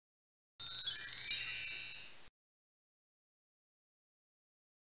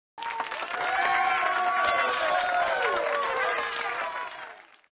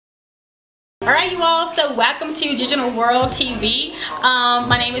Alright you all, so welcome to DigitalWill TV.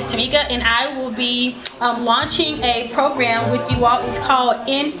 My name is Tamika and I will be launching a program with you all. It's called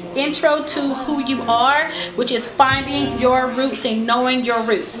Intro to Who You Are, which is finding your roots and knowing your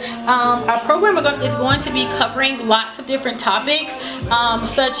roots. Our program is going to be covering lots of different topics,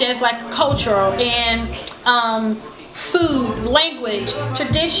 such as like cultural and food, language,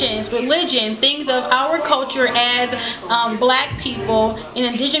 traditions, religion, things of our culture as black people and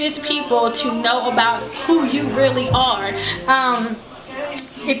indigenous people to know about who you really are.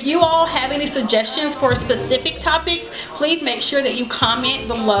 If you all have any suggestions for specific topics, please make sure that you comment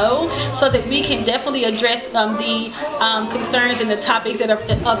below so that we can definitely address the concerns and the topics that are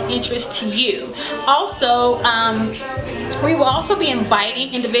of interest to you. Also, we will also be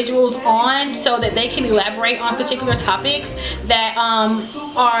inviting individuals on so that they can elaborate on particular topics that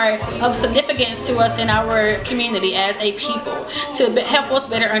are of significance to us in our community as a people, to help us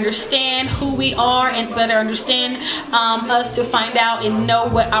better understand who we are and better understand us to find out and know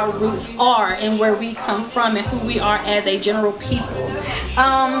what our roots are and where we come from and who we are as a general people.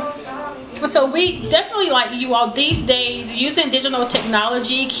 So we definitely, like you all, these days using digital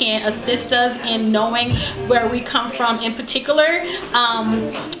technology can assist us in knowing where we come from in particular,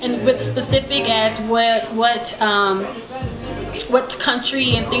 and with specific as what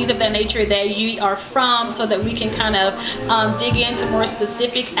country and things of that nature that you are from, so that we can kind of dig into more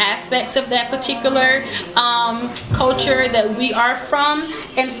specific aspects of that particular culture that we are from.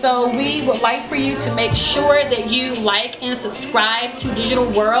 And so we would like for you to make sure that you like and subscribe to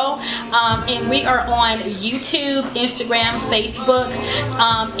DigitalWill, and we are on YouTube, Instagram, Facebook,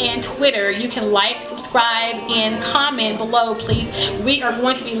 and Twitter. You can like, subscribe, and comment below, please. We are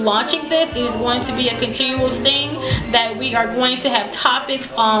going to be launching this. It is going to be a continuous thing that we are going to have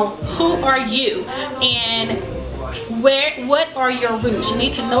topics on who are you and what are your roots. You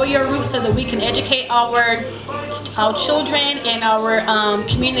need to know your roots so that we can educate our children and our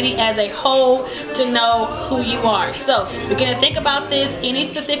community as a whole to know who you are. So we're going to think about this. Any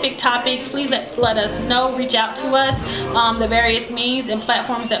specific topics, please let us know. Reach out to us, the various means and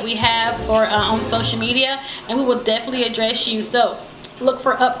platforms that we have for on social media, and we will definitely address you. So look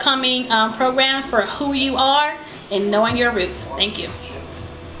for upcoming programs for who you are and knowing your roots. Thank you.